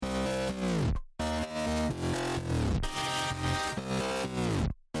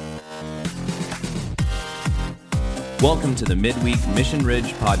Welcome to the Midweek Mission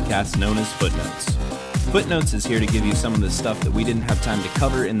Ridge podcast known as Footnotes. Footnotes is here to give you some of the stuff that we didn't have time to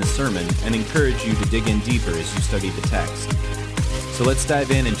cover in the sermon and encourage you to dig in deeper as you study the text. So let's dive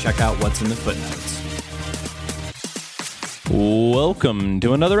in and check out what's in the footnotes. Welcome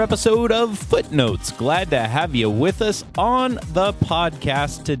to another episode of Footnotes. Glad to have you with us on the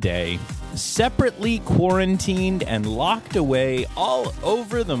podcast today. Separately quarantined and locked away all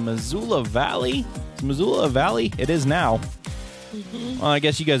over the Missoula Valley. It's Missoula Valley? It is now. Mm-hmm. Well, I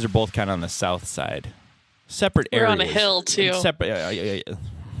guess you guys are both kind of on the south side. Separate areas. We're on a hill, too.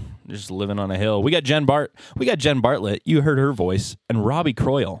 Just living on a hill. We got Jen Bartlett. You heard her voice. And Robbie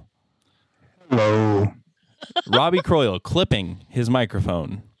Croyle. Hello. Robbie Croyle clipping his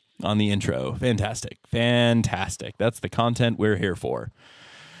microphone on the intro. Fantastic. That's the content we're here for.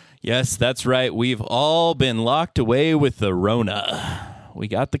 Yes, that's right. We've all been locked away with the Rona. We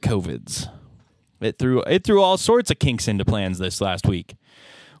got the COVIDs. It threw all sorts of kinks into plans this last week.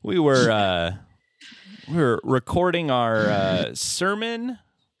 We were recording our sermon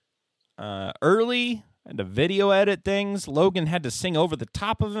early. Had to video edit things. Logan had to sing over the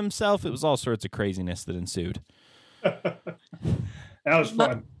top of himself. It was all sorts of craziness that ensued. That was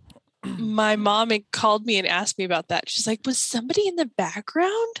fun. My mom called me and asked me about that. She's like, was somebody in the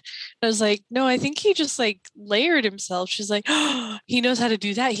background? And I was like, no, I think he just layered himself. She's like, oh, he knows how to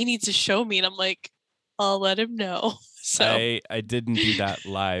do that. He needs to show me. And I'm like, I'll let him know. So I didn't do that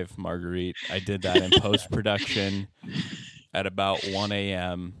live, Marguerite. I did that in post-production at about 1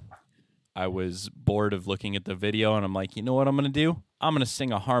 a.m. I was bored of looking at the video, and I'm like, you know what I'm going to do? I'm going to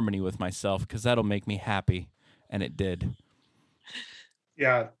sing a harmony with myself because that'll make me happy. And it did.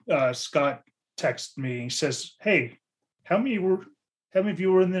 Yeah, Scott texted me. He says, hey, how many of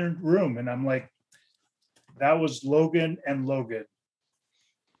you were in the room? And I'm like, that was Logan and Logan.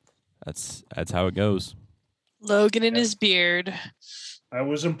 That's how it goes. Logan and his beard. I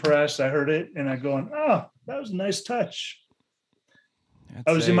was impressed. I heard it, and I'm going, oh, that was a nice touch.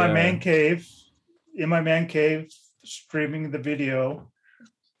 I was in my man cave, streaming the video.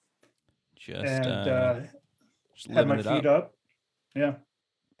 Just had my feet up. Yeah.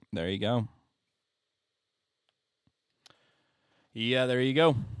 There you go. Yeah, there you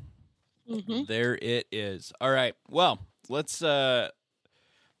go. Mm-hmm. There it is. All right. Well, let's dive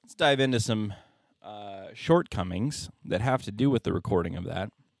into some shortcomings that have to do with the recording of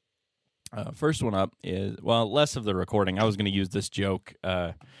that. First one up is, well, less of the recording. I was going to use this joke.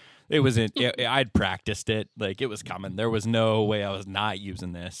 I'd practiced it. Like, it was coming. There was no way I was not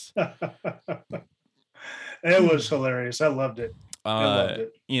using this. It was hilarious. I loved it. I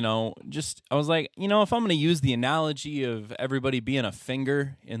was like, if I'm going to use the analogy of everybody being a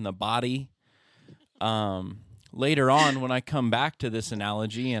finger in the body, later on when I come back to this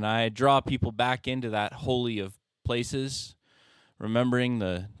analogy and I draw people back into that holy of places, remembering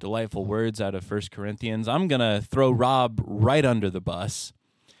the delightful words out of 1 Corinthians, I'm going to throw Rob right under the bus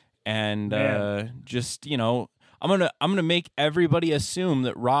and I'm gonna make everybody assume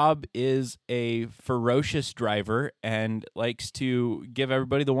that Rob is a ferocious driver and likes to give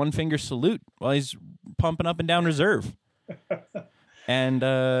everybody the one finger salute while he's pumping up and down reserve. And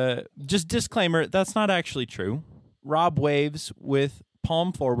just disclaimer, that's not actually true. Rob waves with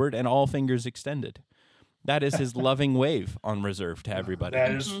palm forward and all fingers extended. That is his loving wave on reserve to everybody. That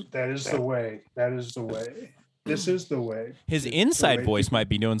is the way. That is the way. This is the way. His inside voice might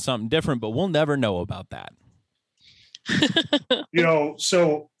be doing something different, but we'll never know about that.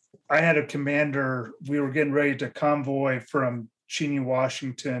 So I had a commander. We were getting ready to convoy from Cheney,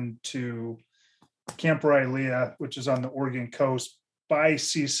 Washington to Camp Rylea, which is on the Oregon coast by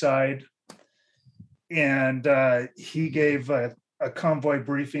Seaside. And he gave a convoy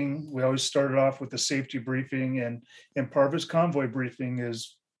briefing. We always started off with a safety briefing. And part of his convoy briefing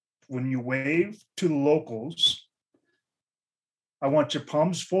is when you wave to the locals, I want your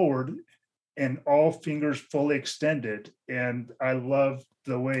palms forward and all fingers fully extended. And I love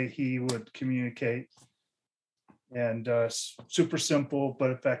the way he would communicate. And super simple,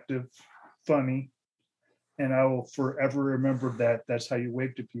 but effective, funny. And I will forever remember that. That's how you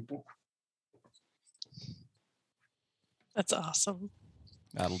wave to people. That's awesome.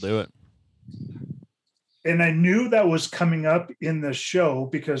 That'll do it. And I knew that was coming up in the show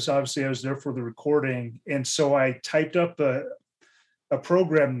because obviously I was there for the recording. And so I typed up a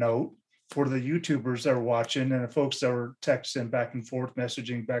program note for the YouTubers that were watching and the folks that were texting back and forth,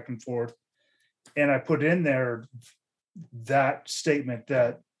 messaging back and forth. And I put in there that statement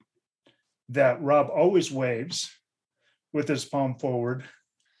that Rob always waves with his palm forward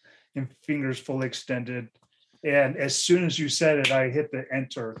and fingers fully extended. And as soon as you said it, I hit the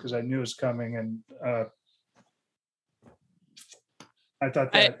enter because I knew it was coming. And I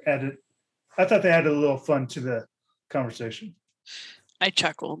thought they added a little fun to the conversation. I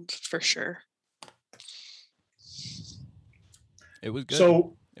chuckled for sure. It was good.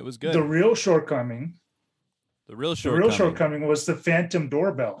 So it was good. The real shortcoming was the phantom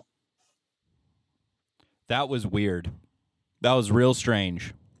doorbell. That was weird. That was real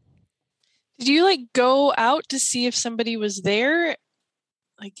strange. Did you like go out to see if somebody was there?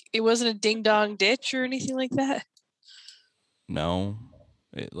 Like it wasn't a ding dong ditch or anything like that? No.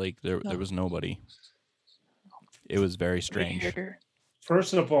 There was nobody. It was very strange. Weird.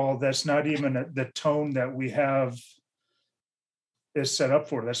 First of all, that's not even the tone that we have is set up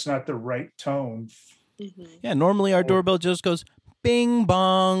for. That's not the right tone. Mm-hmm. Yeah, normally our doorbell just goes bing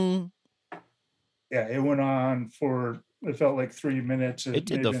bong. Yeah, it went on for, it felt like 3 minutes. It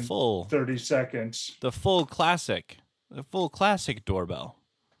did the full 30 seconds. The full classic doorbell.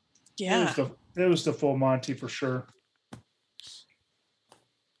 Yeah. It was the full Monty for sure.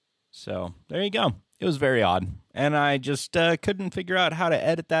 So there you go. It was very odd. And I just couldn't figure out how to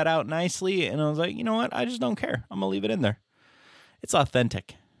edit that out nicely. And I was like, you know what? I just don't care. I'm going to leave it in there. It's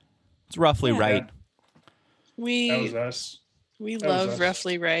authentic. It's roughly right. That was us. We love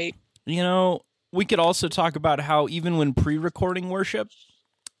roughly right. You know, we could also talk about how even when pre-recording worship,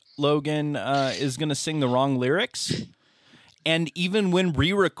 Logan is going to sing the wrong lyrics. And even when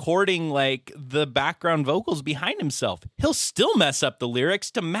re-recording like the background vocals behind himself, he'll still mess up the lyrics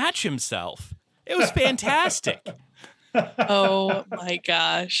to match himself. It was fantastic. Oh my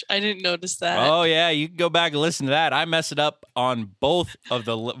gosh. I didn't notice that. Oh yeah, you can go back and listen to that. I mess it up on both of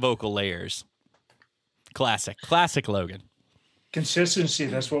the vocal layers. Classic Logan. Consistency,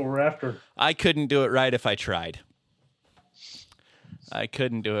 that's what we're after. I couldn't do it right if I tried. It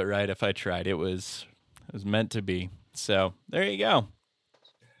was meant to be. So there you go.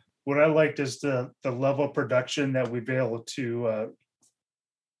 What I liked is the level of production that we've been able to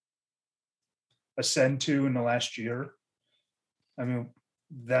ascend to in the last year. I mean,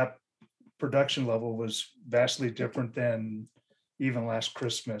 that production level was vastly different than even last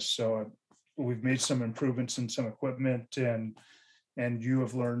Christmas. So we've made some improvements in some equipment, and you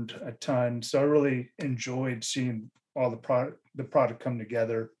have learned a ton. So I really enjoyed seeing all the product come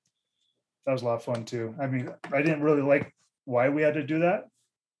together. That was a lot of fun too. I mean, I didn't really like why we had to do that,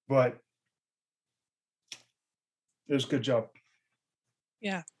 but it was a good job.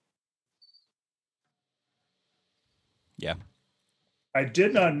 Yeah. Yeah. I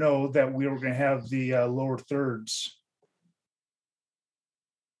did not know that we were going to have the lower thirds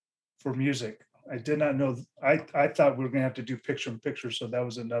for music. I did not know. I thought we were going to have to do picture in picture. So that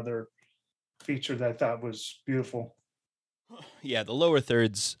was another feature that I thought was beautiful. Yeah, the lower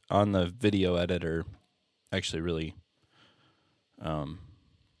thirds on the video editor actually really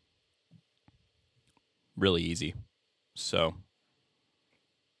really easy. So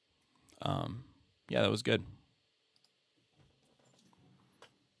yeah, that was good.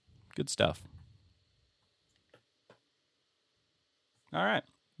 Good stuff. All right.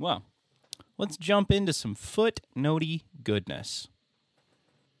 Well, let's jump into some footnotey goodness.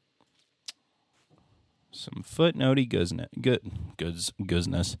 Some footnotey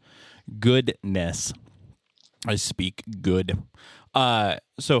goodness. I speak good.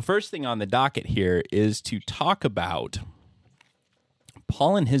 So first thing on the docket here is to talk about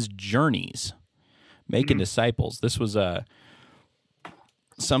Paul and his journeys making disciples. This was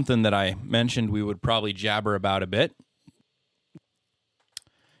something that I mentioned we would probably jabber about a bit.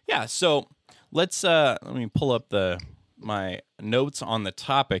 Yeah, so let me pull up my notes on the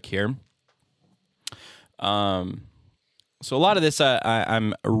topic here. So a lot of this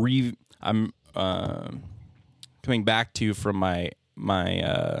I'm coming back to from my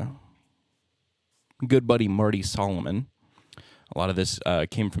good buddy Marty Solomon. A lot of this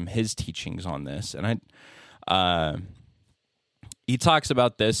came from his teachings on this, and he talks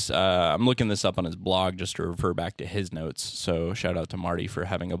about this. I'm looking this up on his blog just to refer back to his notes. So shout out to Marty for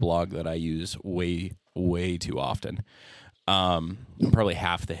having a blog that I use way, way too often. I'm probably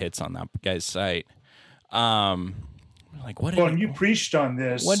half the hits on that guy's site. Like what? Well, you preached on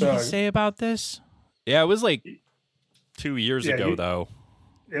this. What did he say about this? Yeah, it was like 2 years ago, though.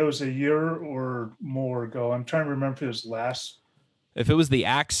 It was a year or more ago. I'm trying to remember if it was last. If it was the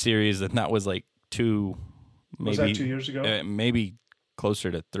Acts series, then that was like 2. Maybe, was that 2 years ago? Maybe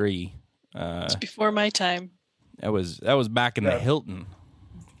closer to 3. It's before my time. That was back in the Hilton.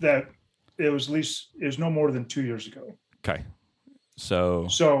 That it was at least it was no more than 2 years ago. Okay, so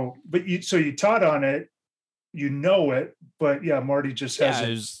you taught on it, you know it, but yeah, Marty just has it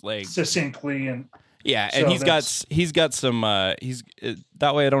was like succinctly and and he's got some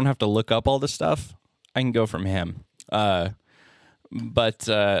that way I don't have to look up all the stuff. I can go from him. But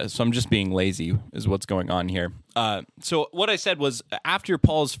so I'm just being lazy is what's going on here. So what I said was after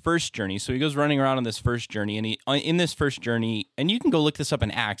Paul's first journey, so he goes running around on this first journey, and in this first journey, and you can go look this up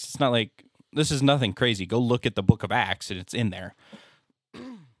in Acts. It's not like this is nothing crazy. Go look at the book of Acts, and it's in there.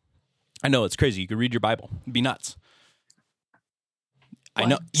 I know it's crazy. You could read your Bible. It'd be nuts. I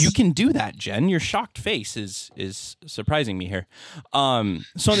know you can do that, Jen. Your shocked face is surprising me here. So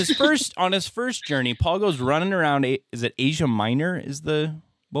on his first journey, Paul goes running around. Is it Asia Minor? Is the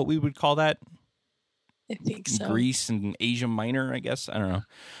what we would call that? I think so. Greece and Asia Minor, I guess. I don't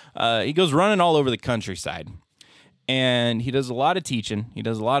know. He goes running all over the countryside, and he does a lot of teaching. He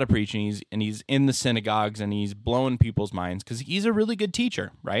does a lot of preaching. He's in the synagogues, and he's blowing people's minds because he's a really good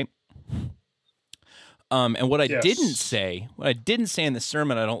teacher, right? And what I didn't say in the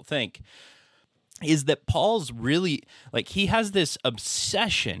sermon, I don't think, is that Paul's really, like, he has this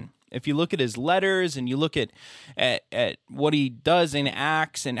obsession. If you look at his letters and you look at what he does in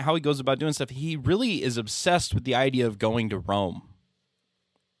Acts and how he goes about doing stuff, he really is obsessed with the idea of going to Rome,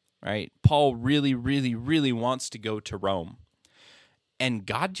 right? Paul really, really, really wants to go to Rome, and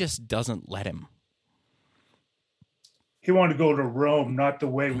God just doesn't let him. He wanted to go to Rome, not the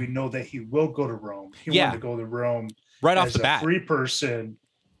way we know that he will go to Rome. He wanted to go to Rome right off as the bat. A free person.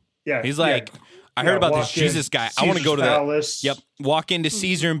 Yeah. He's like, I heard about this Jesus guy. I want to go to Palace. Yep. Walk into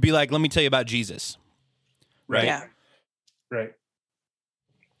Caesar and be like, let me tell you about Jesus. Right? Yeah. Right.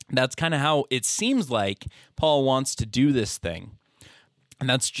 That's kind of how it seems like Paul wants to do this thing. And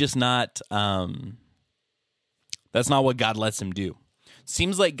that's just not that's not what God lets him do.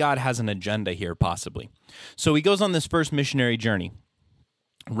 Seems like God has an agenda here, possibly. So he goes on this first missionary journey,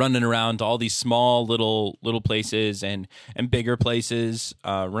 running around to all these small little places and bigger places,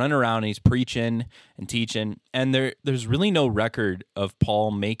 running around, and he's preaching and teaching. And there's really no record of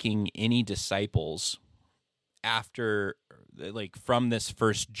Paul making any disciples after, like, from this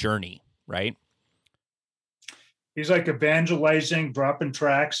first journey, right? He's like evangelizing, dropping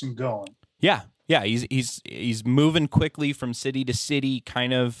tracts and going. Yeah. Yeah, he's moving quickly from city to city,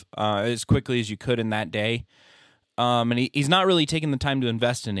 kind of as quickly as you could in that day, and he's not really taking the time to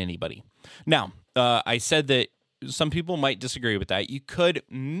invest in anybody. Now, I said that some people might disagree with that. You could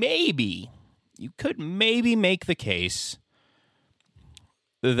maybe make the case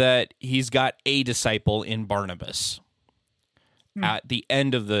that he's got a disciple in Barnabas at the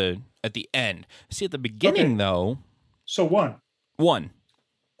end. See, at the beginning, though. So one.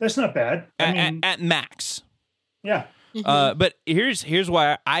 That's not bad. I mean, at max. Yeah. But here's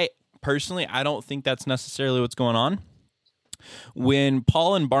why I personally don't think that's necessarily what's going on. When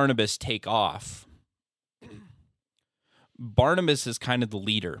Paul and Barnabas take off, Barnabas is kind of the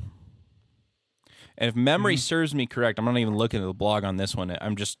leader. And if memory serves me correct, I'm not even looking at the blog on this one.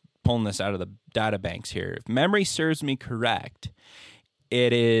 I'm just pulling this out of the data banks here. If memory serves me correct,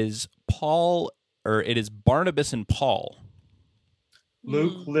 it is Barnabas and Paul.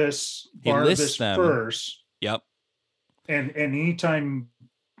 Luke lists Barnabas first. Yep. And anytime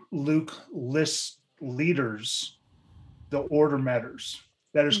Luke lists leaders, the order matters.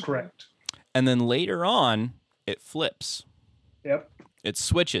 That is correct. And then later on, it flips. Yep. It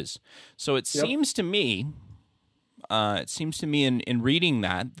switches. So it seems to me, in reading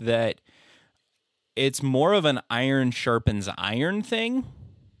that it's more of an iron sharpens iron thing.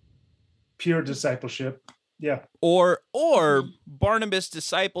 Pure discipleship. Yeah. Or Barnabas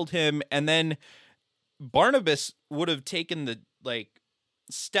discipled him, and then Barnabas would have taken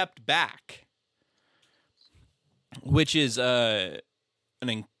stepped back, which is he'd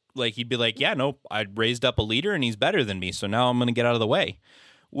be like, yeah, no, I raised up a leader and he's better than me, so now I'm going to get out of the way.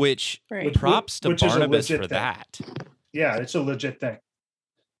 Which props to Barnabas for that. Yeah, it's a legit thing.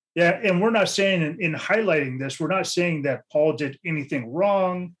 Yeah, and we're not saying in highlighting this, we're not saying that Paul did anything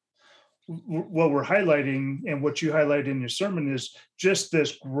wrong. What we're highlighting and what you highlight in your sermon is just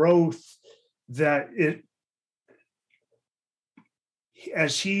this growth that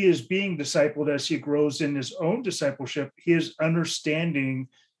as he is being discipled, as he grows in his own discipleship, he is understanding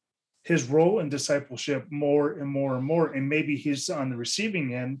his role in discipleship more and more and more. And maybe he's on the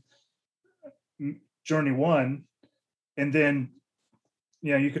receiving end, journey 1. And then,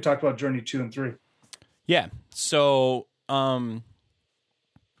 you could talk about journey 2 and 3. Yeah. So, and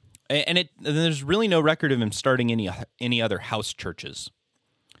there's really no record of him starting any other house churches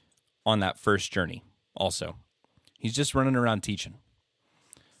on that first journey. Also, he's just running around teaching.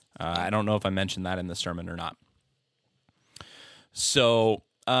 I don't know if I mentioned that in the sermon or not. So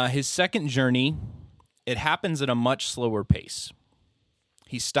his second journey, it happens at a much slower pace.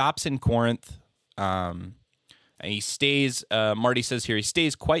 He stops in Corinth. And he stays. Marty says here he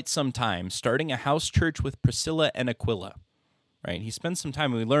stays quite some time, starting a house church with Priscilla and Aquila. right? He spends some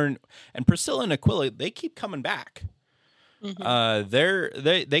time, and we learn, and Priscilla and Aquila, they keep coming back.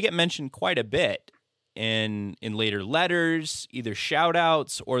 They get mentioned quite a bit in later letters, either shout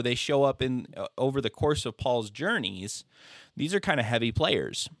outs, or they show up in over the course of Paul's journeys. These are kind of heavy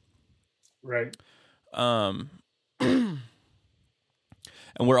players. Right. And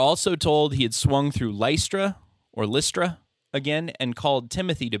we're also told he had swung through Lystra again and called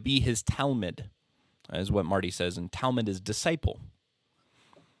Timothy to be his Talmud, is what Marty says, and Talmud is disciple.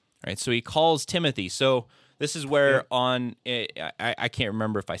 Right, so he calls Timothy. So this is where I can't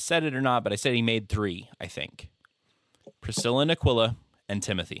remember if I said it or not, but I said he made 3, I think. Priscilla and Aquila and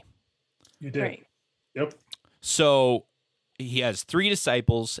Timothy. You did. Right. Yep. So he has 3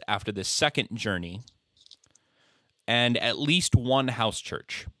 disciples after this second journey, and at least one house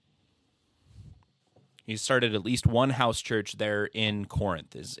church. He started at least one house church there in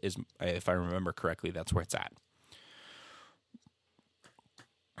Corinth, is if I remember correctly, that's where it's at.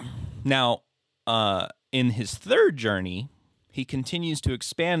 Now, in his third journey, he continues to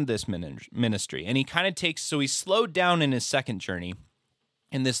expand this ministry, and he kind of he's slowed down in his second journey.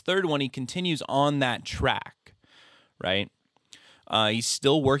 In this third one, he continues on that track, right? He's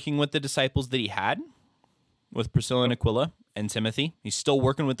still working with the disciples that he had, with Priscilla and Aquila and Timothy. He's still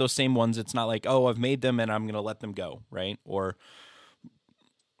working with those same ones. It's not like, oh, I've made them and I'm going to let them go, right? Or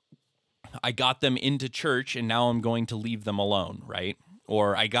I got them into church and now I'm going to leave them alone, right?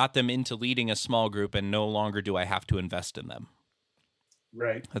 Or I got them into leading a small group and no longer do I have to invest in them.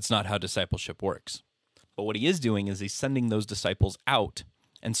 Right. That's not how discipleship works. But what he is doing is he's sending those disciples out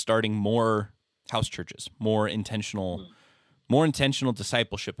and starting more house churches, more intentional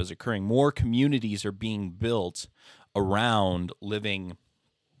discipleship is occurring. More communities are being built around living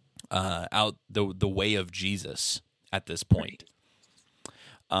out the way of Jesus at this point.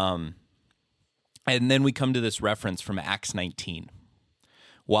 And then we come to this reference from Acts 19.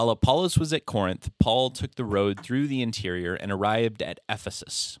 While Apollos was at Corinth, Paul took the road through the interior and arrived at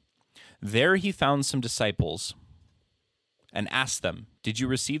Ephesus. There he found some disciples and asked them, "Did you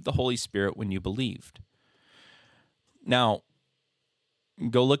receive the Holy Spirit when you believed?" Now, you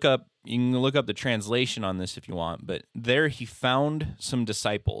can look up the translation on this if you want, but there he found some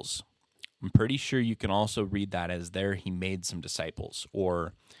disciples. I'm pretty sure you can also read that as there he made some disciples,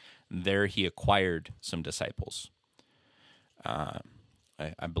 or there he acquired some disciples.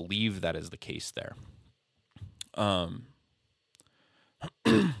 I believe that is the case there.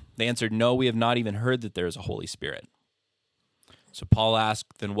 They answered, "No, we have not even heard that there is a Holy Spirit." So Paul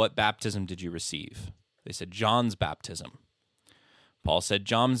asked, "Then what baptism did you receive?" They said, "John's baptism." Paul said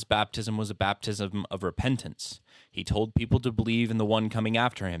John's baptism was a baptism of repentance. He told people to believe in the one coming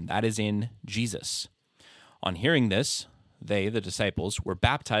after him, that is, in Jesus. On hearing this, they, the disciples, were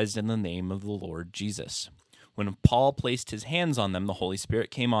baptized in the name of the Lord Jesus. When Paul placed his hands on them, the Holy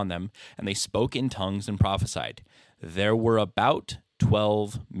Spirit came on them, and they spoke in tongues and prophesied. There were about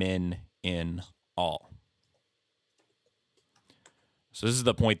 12 men in all. So this is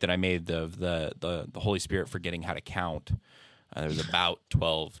the point that I made of the Holy Spirit forgetting how to count. There was about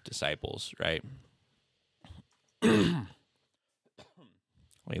 12 disciples, right? Wait,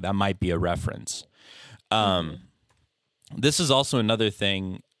 that might be a reference. This is also another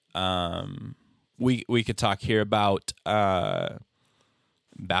thing we could talk here about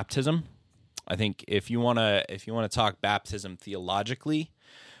baptism. I think if you want to talk baptism theologically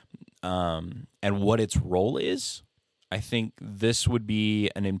and what its role is, I think this would be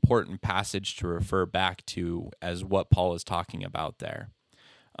an important passage to refer back to as what Paul is talking about there,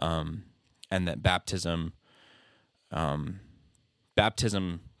 and that baptism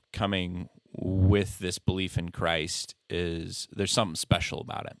coming with this belief in Christ there's something special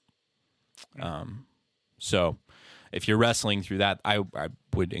about it. So if you're wrestling through that, I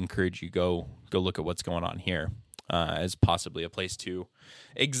would encourage you go look at what's going on here as possibly a place to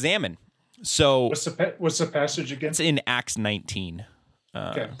examine. So what's the passage again? It's in Acts 19.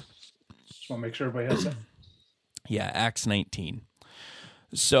 Okay. Just want to make sure everybody has that. Yeah, Acts 19.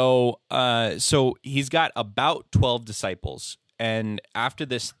 So he's got about 12 disciples. And after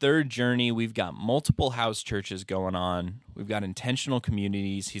this third journey, we've got multiple house churches going on. We've got intentional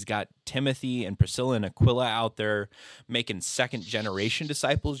communities. He's got Timothy and Priscilla and Aquila out there making second-generation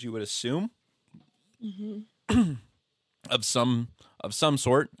disciples, you would assume, of some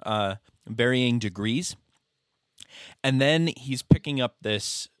sort, varying degrees. And then he's picking up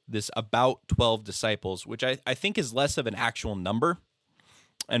this about 12 disciples, which I think is less of an actual number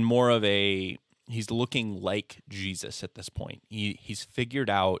and more of he's looking like Jesus at this point. He's figured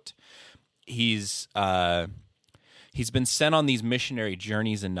out, he's been sent on these missionary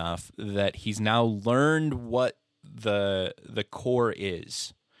journeys enough that he's now learned what the core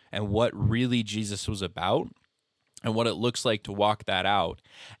is and what really Jesus was about and what it looks like to walk that out.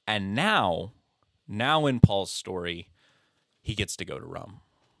 And now in Paul's story, he gets to go to Rome.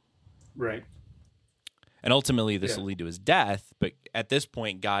 Right. And ultimately this will lead to his death, but at this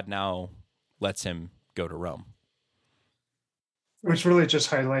point God now lets him go to Rome. Which really just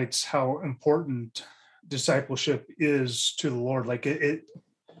highlights how important discipleship is to the Lord. Like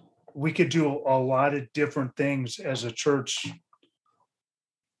we could do a lot of different things as a church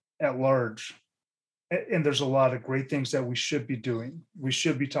at large. And there's a lot of great things that we should be doing. We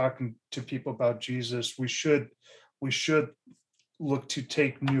should be talking to people about Jesus. We should look to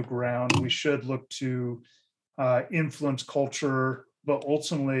take new ground. We should look to influence culture. But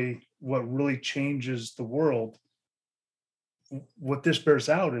ultimately, what really changes the world, what this bears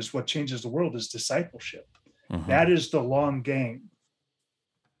out is what changes the world is discipleship. Mm-hmm. That is the long game.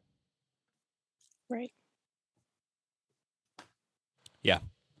 Right. Yeah.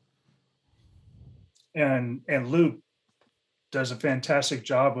 And Luke does a fantastic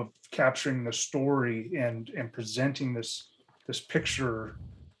job of capturing the story and presenting this picture,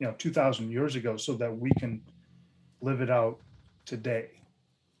 2,000 years ago, so that we can live it out today.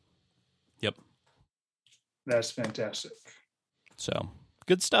 Yep. That's fantastic. So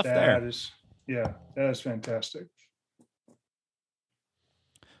good stuff there. That is fantastic.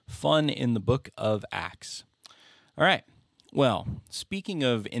 Fun in the book of Acts. All right. Well, speaking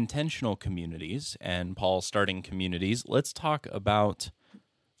of intentional communities and Paul starting communities, let's talk about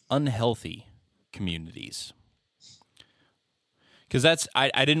unhealthy communities. Because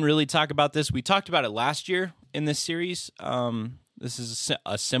I didn't really talk about this. We talked about it last year in this series. This is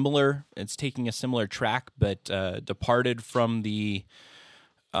it's taking a similar track, but departed from the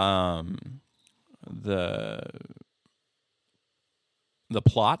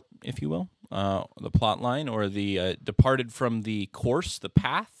plot, if you will. The plot line, or the departed from the course, the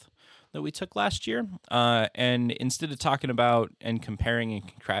path that we took last year. And instead of talking about and comparing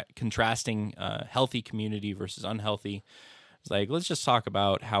and contrasting healthy community versus unhealthy, it's like, let's just talk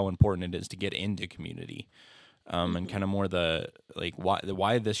about how important it is to get into community, and kind of more the like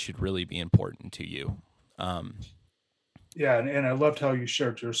why this should really be important to you. Yeah, and I loved how you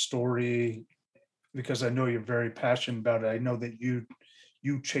shared your story, because I know you're very passionate about it. I know that you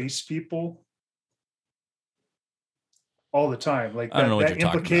chase people all the time. Like that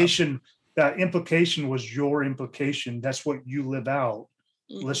implication was your implication. That's what you live out.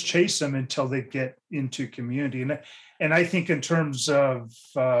 Mm-hmm. Let's chase them until they get into community. And I think in terms of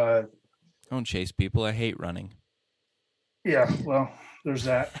don't chase people. I hate running. Yeah, well, there's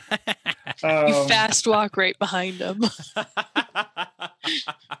that. You fast walk right behind them.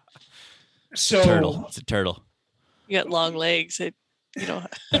 So it's a turtle. You got long legs. Jeez.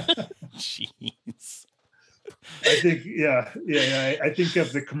 I think, I think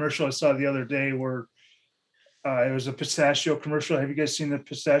of the commercial I saw the other day where it was a pistachio commercial. Have you guys seen the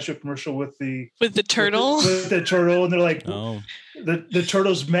pistachio commercial with the turtle? With the turtle, and they're like, the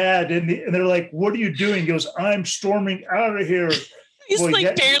turtle's mad, and they're like, "What are you doing?" He goes, "I'm storming out of here." He's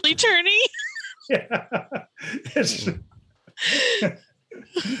barely turning. Yeah,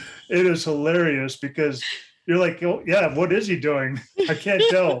 it is hilarious, because you're like, oh, yeah, what is he doing? I can't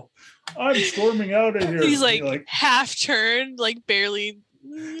tell. I'm storming out of here. He's like half turned, like barely.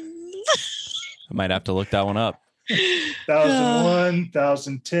 I might have to look that one up. 1001,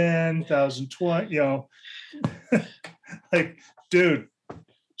 1010, 1020, like, dude,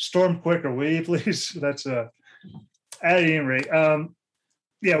 storm quicker, will you please? That's at any rate.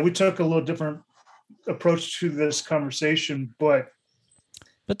 We took a little different approach to this conversation, but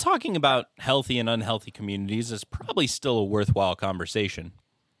talking about healthy and unhealthy communities is probably still a worthwhile conversation.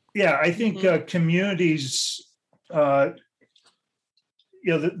 Yeah, I think communities, the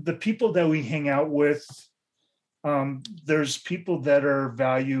people that we hang out with, there's people that are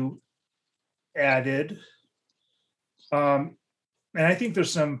value added. And I think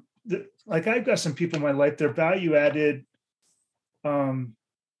there's some, like, I've got some people in my life, they're value added, but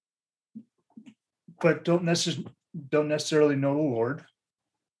don't necessarily know the Lord.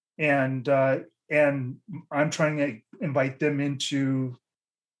 And I'm trying to invite them into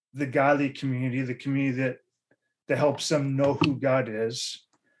the godly community, the community that helps them know who God is.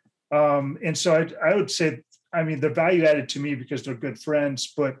 And so I would say, I mean, they're value added to me because they're good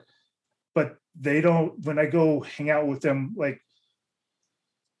friends, but they don't, when I go hang out with them, like,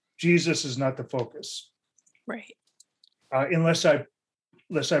 Jesus is not the focus. Right. Unless I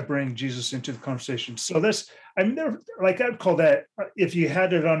bring Jesus into the conversation. So I'd call that, if you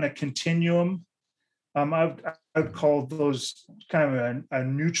had it on a continuum, I'd call those kind of a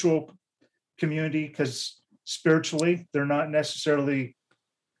neutral community, because spiritually. They're not necessarily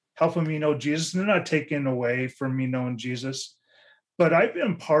helping me know Jesus. They're not taking away from me knowing Jesus. But I've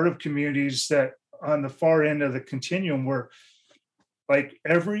been part of communities that on the far end of the continuum where like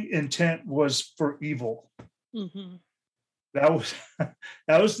every intent was for evil. Mm-hmm. That was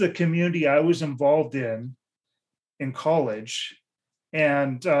that was the community I was involved in college.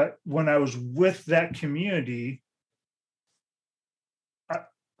 And when I was with that community,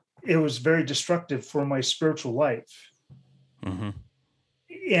 it was very destructive for my spiritual life. Mm-hmm.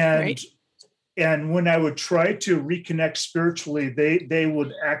 And when I would try to reconnect spiritually, they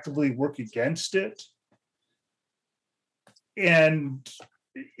would actively work against it. And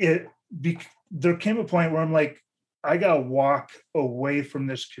there came a point where I'm like, I got to walk away from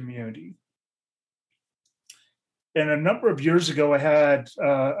this community. And a number of years ago, I had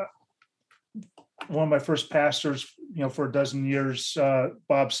one of my first pastors, for a dozen years,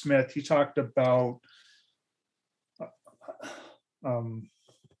 Bob Smith. He talked about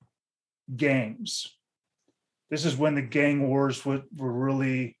gangs. This is when the gang wars were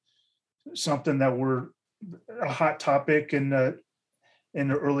really something that were a hot topic in the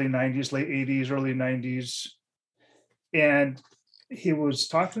early 90s, late 80s, early 90s. And he was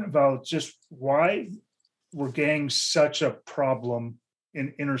talking about just why were gangs such a problem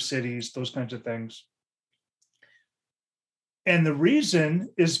in inner cities, those kinds of things. And the reason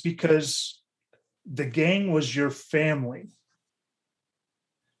is because the gang was your family.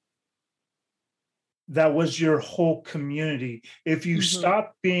 That was your whole community. If you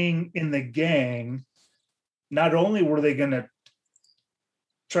stopped being in the gang, not only were they going to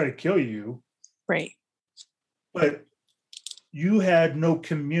try to kill you, right, but you had no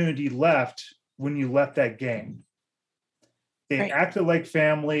community left when you left that gang. They acted like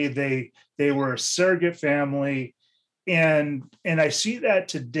family. They were a surrogate family. And I see that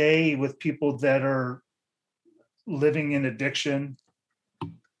today with people that are living in addiction.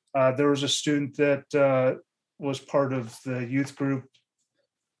 There was a student that was part of the youth group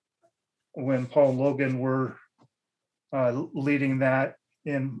when Paul and Logan were leading that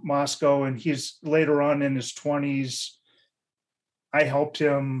in Moscow, and he's later on in his 20s. I helped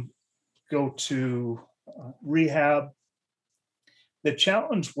him go to rehab. The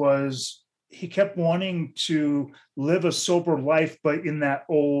challenge was he kept wanting to live a sober life, but in that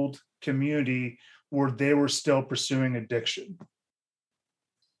old community where they were still pursuing addiction.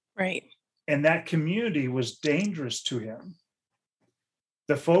 Right. And that community was dangerous to him.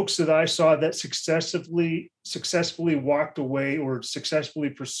 The folks that I saw that successfully walked away or successfully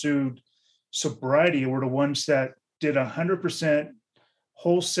pursued sobriety were the ones that did 100%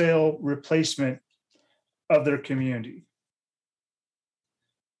 wholesale replacement of their community.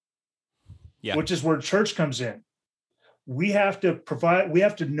 Yeah. Which is where church comes in. We have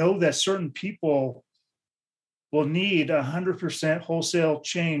to know that certain people will need 100% wholesale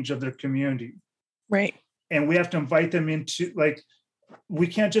change of their community. Right. And we have to invite them into, we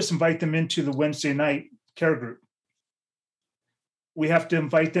can't just invite them into the Wednesday night care group. We have to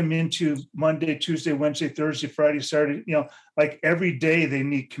invite them into Monday, Tuesday, Wednesday, Thursday, Friday, Saturday, every day they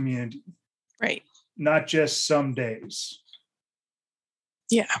need community. Right. Not just some days.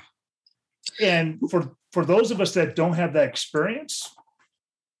 Yeah. And for those of us that don't have that experience,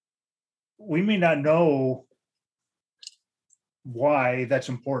 we may not know why that's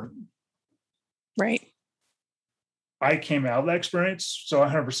important. Right. I came out of that experience, so I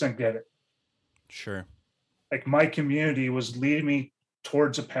 100% get it. Sure. Like my community was leading me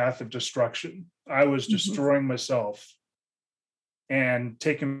towards a path of destruction. I was destroying myself and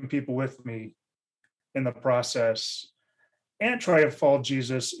taking people with me in the process and try to follow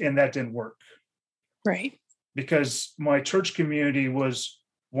Jesus, and that didn't work. Right. Because my church community was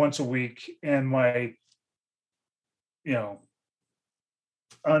once a week and my,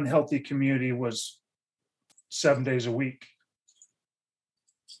 unhealthy community was 7 days a week.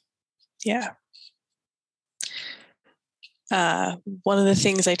 Yeah. One of the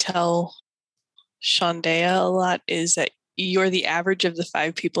things I tell Shondea a lot is that you're the average of the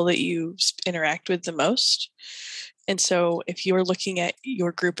 5 people that you interact with the most. And so if you're looking at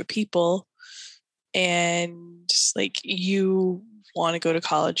your group of people and you want to go to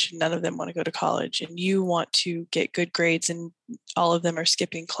college, none of them want to go to college, and you want to get good grades and all of them are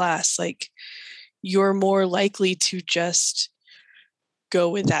skipping class, you're more likely to just go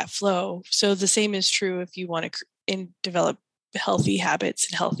with that flow. So the same is true if you want to develop healthy habits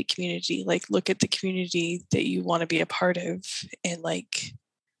and healthy community. Look at the community that you want to be a part of and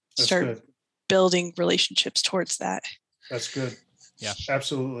start good. Building relationships towards that. That's good. Yeah,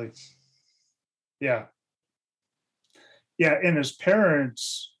 absolutely. Yeah. And as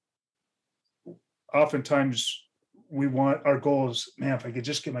parents, oftentimes we want, our goal is, man, if I could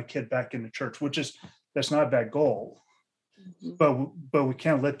just get my kid back into church, that's not a bad goal, but we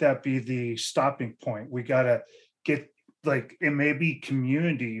can't let that be the stopping point. We got to get, like, it may be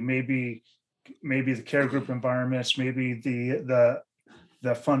community, maybe the care group environments, maybe the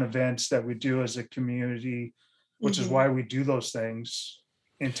fun events that we do as a community, which is why we do those things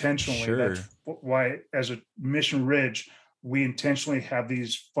intentionally. Sure. That's why, as a Mission Ridge, we intentionally have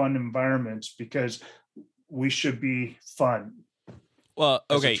these fun environments, because we should be fun. Well,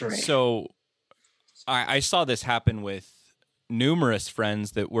 as a okay, church. so I saw this happen with numerous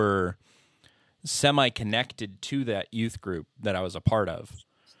friends that were semi-connected to that youth group that I was a part of.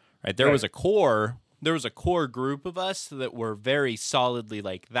 Right, there was a core group of us that were very solidly,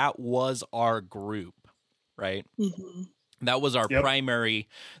 like, that was our group, right? That was our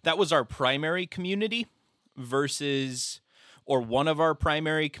primary community versus, or one of our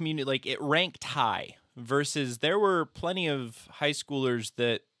primary community, like, it ranked high, versus there were plenty of high schoolers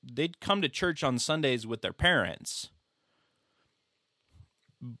that they'd come to church on Sundays with their parents,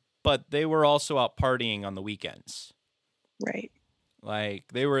 but they were also out partying on the weekends. Right. Like,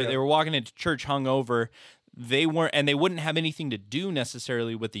 they were walking into church hungover. They weren't, and they wouldn't have anything to do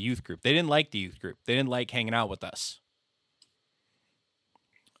necessarily with the youth group. They didn't like the youth group. They didn't like hanging out with us.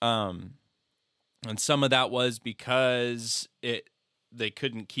 And some of that was because they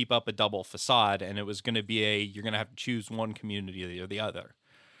couldn't keep up a double facade, and it was going to be you're going to have to choose one community or the other.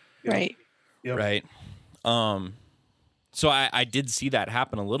 Right. Yep. Right. So I did see that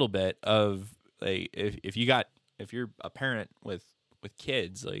happen a little bit of, like, if you're a parent with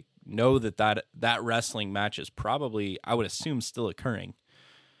kids, like, know that wrestling match is probably, I would assume, still occurring.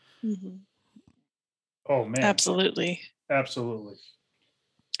 Oh man, Absolutely. I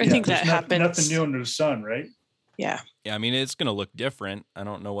think that there's happens. Nothing new under the sun, right? Yeah. Yeah, I mean, it's going to look different. I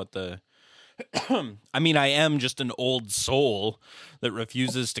don't know what the I mean, I am just an old soul that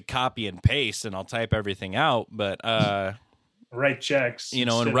refuses to copy and paste, and I'll type everything out, but write checks,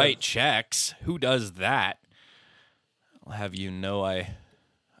 and write checks. Who does that? I'll have you know, I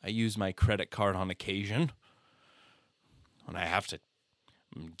use my credit card on occasion when I have to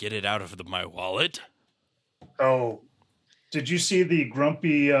get it out of my wallet. Oh, did you see the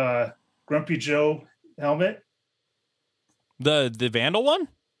Grumpy Joe helmet? The Vandal one?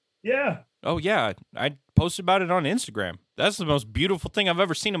 Yeah. Oh yeah, I posted about it on Instagram. That's the most beautiful thing I've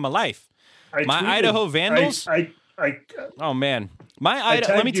ever seen in my life. My Idaho Vandals. Oh man, my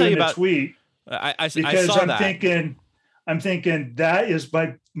Idaho. Let me tell you about. Tweet I because saw I'm that. thinking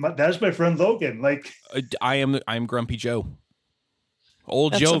that's my friend Logan. Like, I'm Grumpy Joe,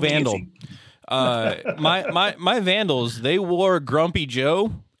 old That's Joe amazing. Vandal. My Vandals, they wore Grumpy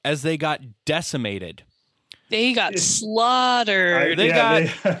Joe as they got decimated. They got slaughtered.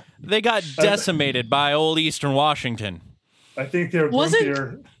 They got decimated by old Eastern Washington. I think they're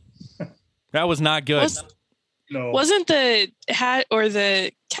grumpier. That was not good. Wasn't the hat or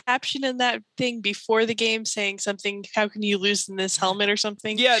the caption in that thing before the game saying something, how can you lose in this helmet or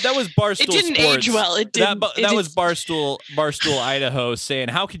something? Yeah, that was Barstool It didn't Sports. age well. It didn't. That was Barstool Idaho saying,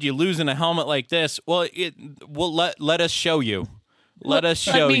 how could you lose in a helmet like this? Well, let us show you. Let us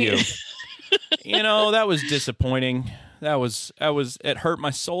show you. That was disappointing. It hurt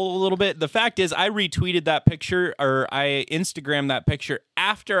my soul a little bit. The fact is, I retweeted that picture, or I Instagrammed that picture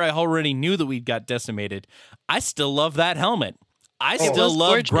after I already knew that we'd got decimated. I still love that helmet. I still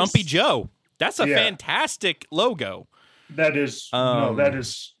love gorgeous. Grumpy Joe. That's a fantastic logo. That is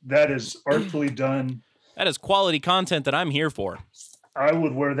that is artfully done. That is quality content that I'm here for. I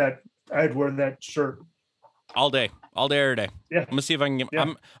would wear that. I'd wear that shirt all day, every day. Yeah, I'm gonna see if I can. Yeah.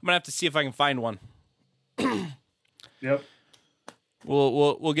 I'm gonna have to see if I can find one. Yep.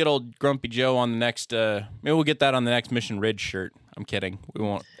 We'll get old Grumpy Joe on the next. Maybe we'll get that on the next Mission Ridge shirt. I'm kidding. We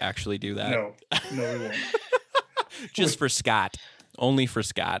won't actually do that. No, we won't. Just for Scott. Only for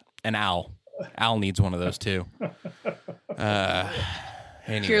Scott and Al. Al needs one of those too. Anyway.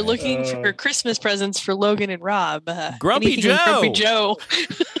 If you're looking for Christmas presents for Logan and Rob, Grumpy anything with Joe.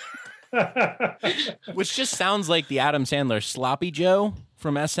 Grumpy Joe. Which just sounds like the Adam Sandler Sloppy Joe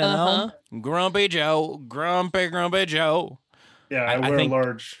from SNL. Uh-huh. Grumpy Joe, Grumpy Joe. Yeah, I wear think a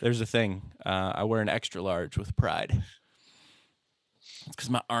large. There's a thing. I wear an extra large with pride. It's because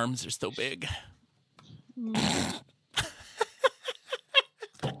my arms are so big.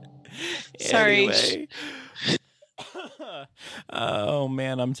 Sorry. Anyway. Oh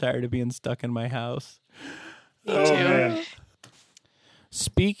man, I'm tired of being stuck in my house. Me Oh too. man,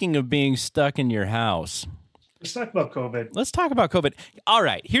 Speaking of being stuck in your house, let's talk about COVID. let's talk about COVID. All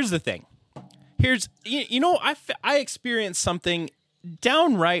right, here's the thing. I experienced something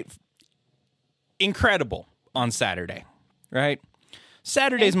downright incredible on Saturday, right?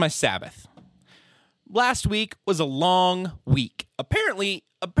 Saturday's my Sabbath. Last week was a long week. Apparently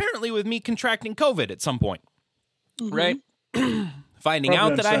with me contracting COVID at some point, right? Finding Probably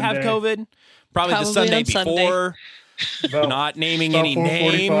out on that I have Sunday. COVID, probably the Probably Sunday on Sunday. before, About, not naming about any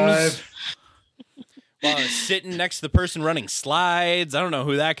names. 4:45. While I was sitting next to the person running slides. I don't know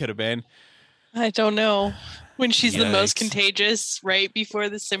who that could have been. I don't know. When she's the most Yikes. contagious, right before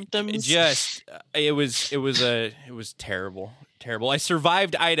the symptoms. It was terrible. I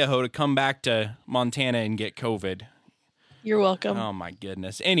survived Idaho to come back to Montana and get COVID. You're welcome. Oh my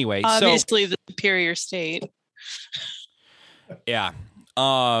goodness. Anyway, Obviously, the superior state. yeah.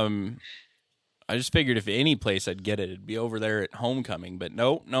 I just figured if any place I'd get it, it'd be over there at homecoming. But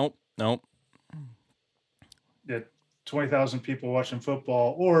nope. Yeah, 20,000 people watching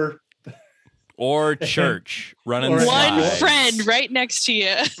football, or church running Or slides. One friend right next to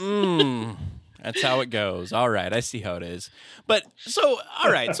you. That's how it goes. All right, I see how it is. But so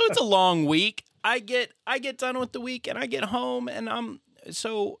it's a long week. I get done with the week and I get home and I'm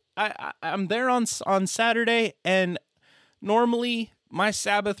there on Saturday, and normally my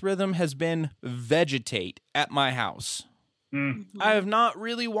Sabbath rhythm has been vegetate at my house. I have not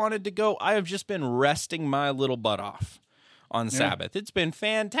really wanted to go. I have just been resting my little butt off on Sabbath. It's been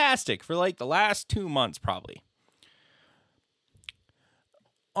fantastic for like the last 2 months probably.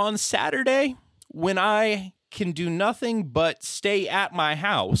 On Saturday, when I can do nothing but stay at my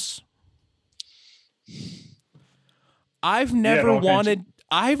house, I've never wanted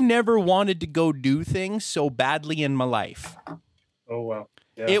to go do things so badly in my life. Oh wow.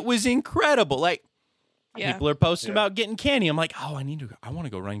 Yeah. It was incredible. Like, Yeah. people are posting about getting candy. I'm like, oh, I want to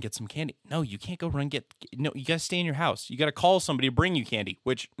go run and get some candy. No, you can't go run and no, you got to stay in your house. You got to call somebody to bring you candy,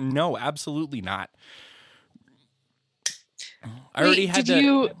 which no, absolutely not. I already had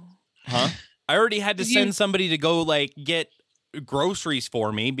to send somebody to go like get groceries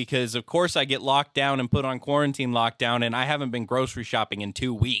for me because of course I get locked down and put on quarantine lockdown, and I haven't been grocery shopping in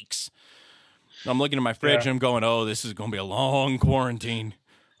 2 weeks. I'm looking at my fridge and I'm going, oh, this is going to be a long quarantine.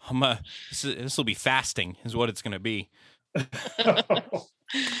 This will be fasting is what it's going to be.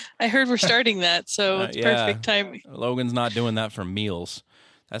 I heard we're starting that, so it's yeah. perfect timing. Logan's not doing that for meals.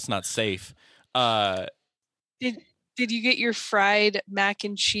 That's not safe. Did you get your fried mac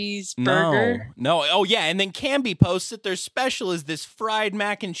and cheese burger? No. Oh, yeah. And then Canby posts that their special is this fried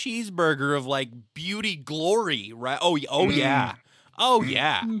mac and cheese burger of like beauty glory, right? Oh yeah. Oh,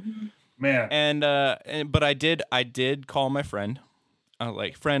 yeah. Mm-hmm. Man. But I did call my friend.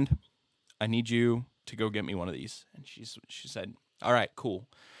 Like, friend, I need you to go get me one of these. And she said, all right, cool.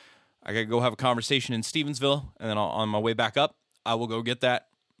 I got to go have a conversation in Stevensville. And then on my way back up, I will go get that.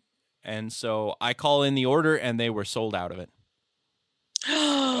 And so I call in the order, and they were sold out of it.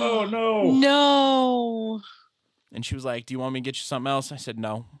 Oh, no. No. And she was like, do you want me to get you something else? I said,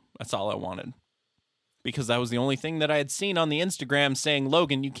 no, that's all I wanted. Because that was the only thing that I had seen on the Instagram saying,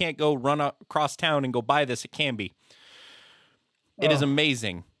 Logan, you can't go run across town and go buy this at Canby. It is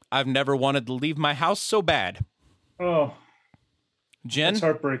amazing. I've never wanted to leave my house so bad. Oh, Jen, it's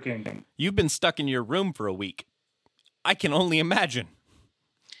heartbreaking. you've been stuck in your room for a week. I can only imagine.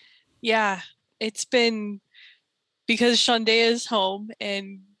 Yeah, it's been because Shondea is home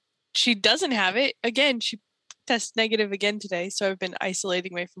and she doesn't have it. Again, she tested negative again today, so I've been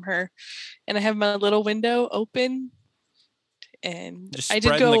isolating away from her. And I have my little window open. And Just I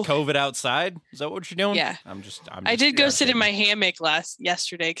spreading did go the COVID outside? Is that what you're doing? Yeah. I did go sit in my hammock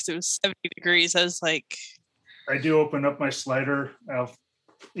yesterday because it was 70 degrees. I was like, I do open up my slider.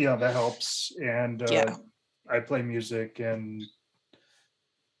 That helps. And I play music, and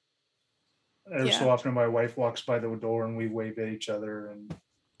every so often my wife walks by the door and we wave at each other. And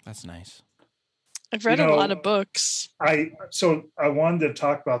that's nice. I've read a lot of books. I wanted to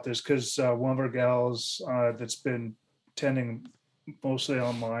talk about this because one of our gals that's been attending mostly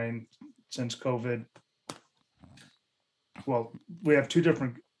online since COVID. Well, we have two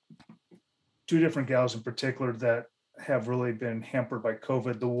different gals in particular that have really been hampered by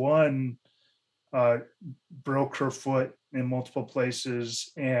COVID. The one broke her foot in multiple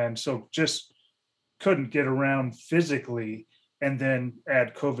places, and so just couldn't get around physically, and then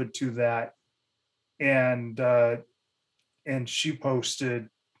add COVID to that. And she posted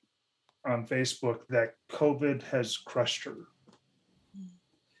on Facebook that COVID has crushed her.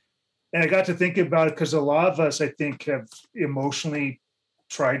 And I got to thinking about it because a lot of us, I think, have emotionally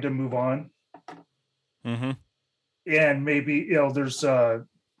tried to move on. Mm-hmm. And maybe,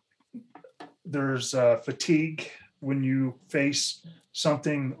 there's fatigue when you face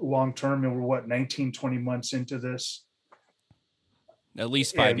something long-term, and we're 19, 20 months into this. At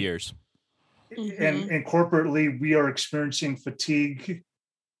least 5 years. and corporately, we are experiencing fatigue.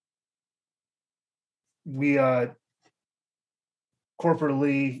 We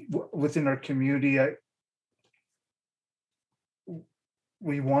corporately within our community,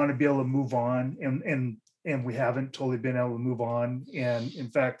 we want to be able to move on, and we haven't totally been able to move on. And in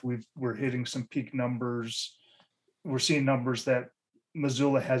fact, we're hitting some peak numbers. We're seeing numbers that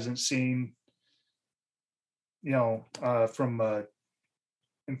Missoula hasn't seen, from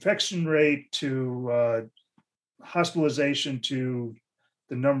infection rate to hospitalization to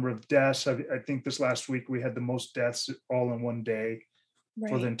the number of deaths. I think this last week we had the most deaths all in one day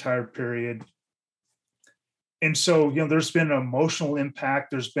for the entire period. And so, there's been an emotional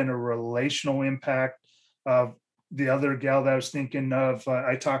impact. There's been a relational impact. The other gal that I was thinking of,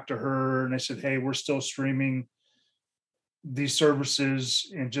 I talked to her and I said, hey, we're still streaming these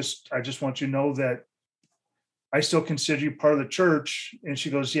services. And I just want you to know that I still consider you part of the church. And she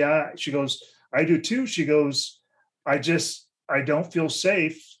goes, yeah. She goes, I do too. She goes, I don't feel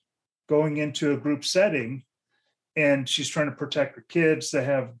safe going into a group setting. And she's trying to protect her kids that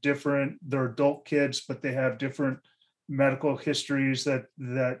have they're adult kids, but they have different medical histories that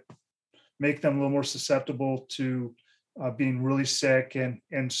make them a little more susceptible to being really sick.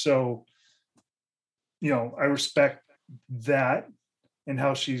 And so, I respect that and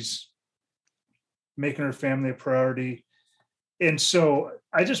how she's making her family a priority. And so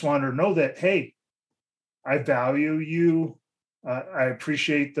I just want her to know that, hey, I value you. I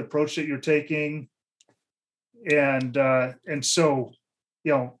appreciate the approach that you're taking. And so,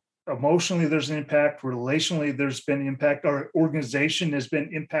 emotionally, there's an impact. Relationally, there's been impact. Our organization has been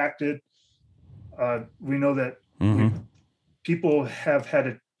impacted. We know that people have had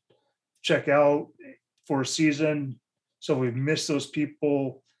to check out for a season. So we've missed those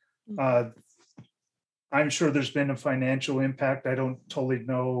people. I'm sure there's been a financial impact. I don't totally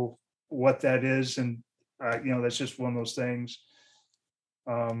know what that is. And, that's just one of those things.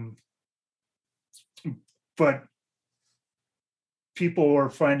 But people are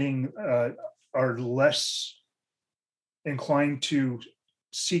finding are less inclined to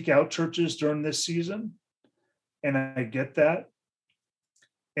seek out churches during this season. And I get that.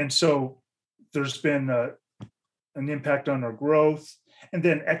 And so there's been an impact on our growth. And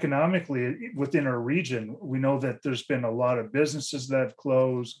then economically within our region, we know that there's been a lot of businesses that have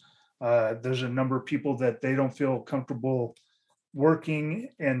closed. There's a number of people that they don't feel comfortable working.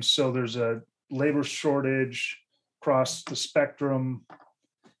 And so there's a labor shortage across the spectrum.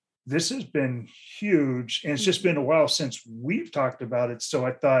 This has been huge. And it's just been a while since we've talked about it. So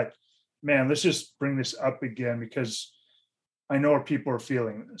I thought, man, let's just bring this up again because I know our people are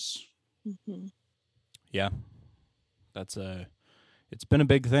feeling this. Yeah. It's been a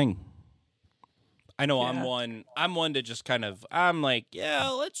big thing. I know. Yeah. I'm one to just I'm like, yeah,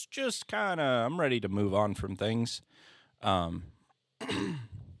 let's just I'm ready to move on from things.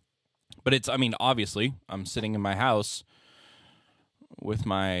 But obviously I'm sitting in my house with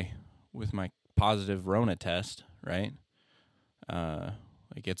my positive Rona test, right?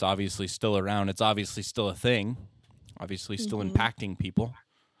 It's obviously still around. It's obviously still a thing, obviously still impacting people.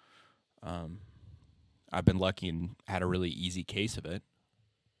 I've been lucky and had a really easy case of it.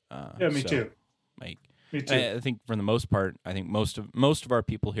 Me too. Me too. I think for the most part, most of our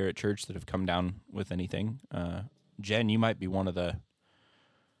people here at church that have come down with anything, Jen, you might be one of the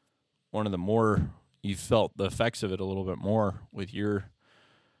more you felt the effects of it a little bit more with your.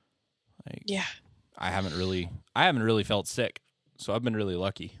 Yeah. I haven't really felt sick, so I've been really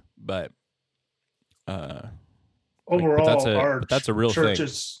lucky. But overall, that's a real thing.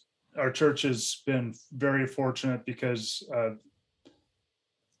 Our church has been very fortunate because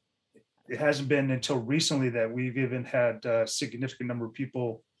it hasn't been until recently that we've even had a significant number of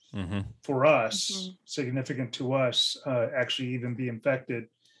people for us, significant to us, actually even be infected.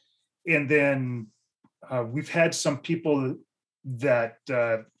 And then we've had some people that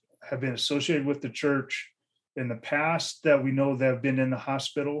have been associated with the church in the past that we know that have been in the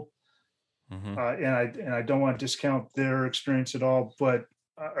hospital. And I don't want to discount their experience at all, but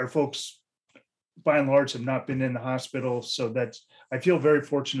our folks, by and large, have not been in the hospital. So I feel very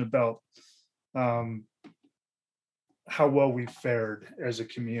fortunate about how well we fared as a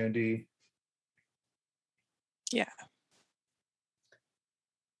community. Yeah.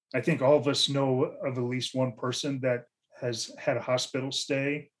 I think all of us know of at least one person that has had a hospital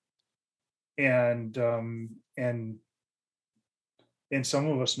stay, and some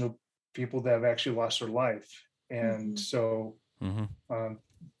of us know people that have actually lost their life, and so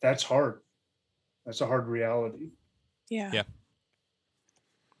that's hard. That's a hard reality. Yeah. Yeah.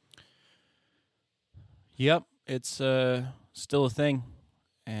 Yep, it's still a thing,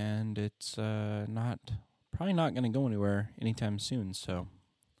 and it's probably not going to go anywhere anytime soon. So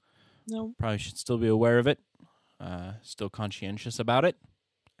No. probably should still be aware of it, still conscientious about it,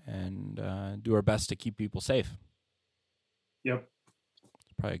 and do our best to keep people safe. Yep.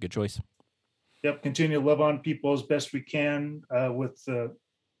 It's probably a good choice. Yep. Continue to love on people as best we can with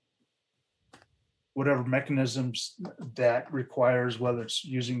whatever mechanisms that requires, whether it's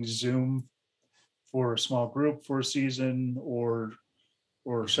using Zoom for a small group for a season, or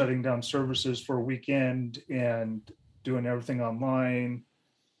shutting down services for a weekend and doing everything online,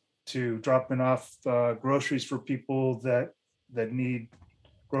 to dropping off groceries for people that need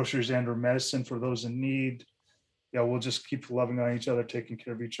groceries and or medicine for those in need. Yeah, we'll just keep loving on each other, taking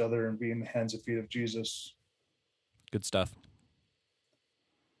care of each other, and being the hands and feet of Jesus. Good stuff.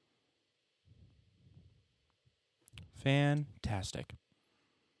 Fantastic.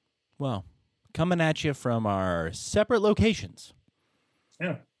 Well, coming at you from our separate locations.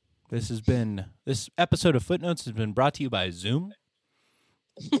 Yeah. This episode of Footnotes has been brought to you by Zoom.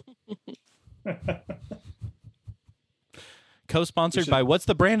 Co-sponsored by, what's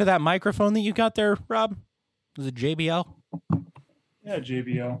the brand of that microphone that you got there, Rob? Is it JBL? Yeah,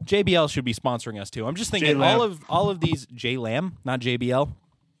 JBL. JBL should be sponsoring us too. I'm just thinking J-Lab. all of these J-Lam, not JBL.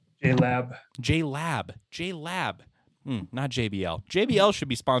 J-Lab. J-Lab. Not JBL. JBL should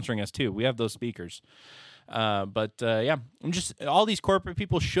be sponsoring us too. We have those speakers. But yeah, all these corporate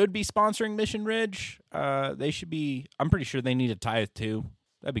people should be sponsoring Mission Ridge. They should be, I'm pretty sure they need a tithe too.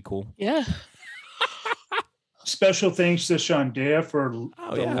 That'd be cool. Yeah. Special thanks to Shondea for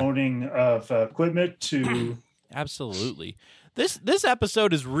loaning of equipment to. Absolutely. This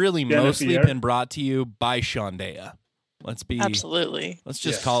episode has really Jennifer. mostly been brought to you by Shondea. Absolutely. Let's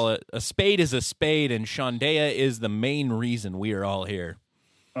just call it a spade is a spade, and Shondea is the main reason we are all here.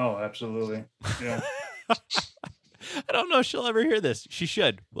 Oh, absolutely. Yeah. I don't know if she'll ever hear this. She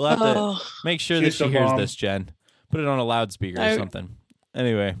should. We'll have to make sure that She's she the hears bomb. this, Jen. Put it on a loudspeaker or something.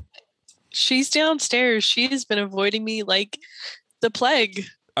 Anyway. She's downstairs. She has been avoiding me like the plague.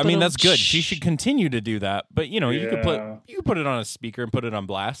 I mean, that's good. She should continue to do that. But you could put it on a speaker and put it on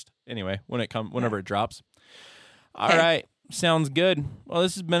blast. Anyway, whenever it drops. All right. Sounds good. Well,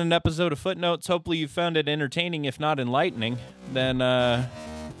 this has been an episode of Footnotes. Hopefully you found it entertaining, if not enlightening. Then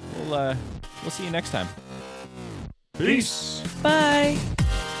we'll see you next time. Peace. Bye.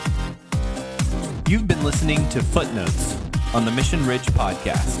 You've been listening to Footnotes on the Mission Ridge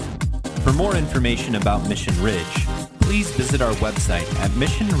podcast. For more information about Mission Ridge, please visit our website at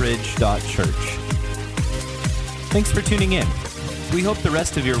missionridge.church. Thanks for tuning in. We hope the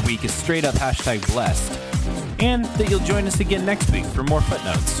rest of your week is straight up #blessed, and that you'll join us again next week for more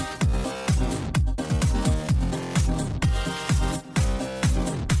Footnotes.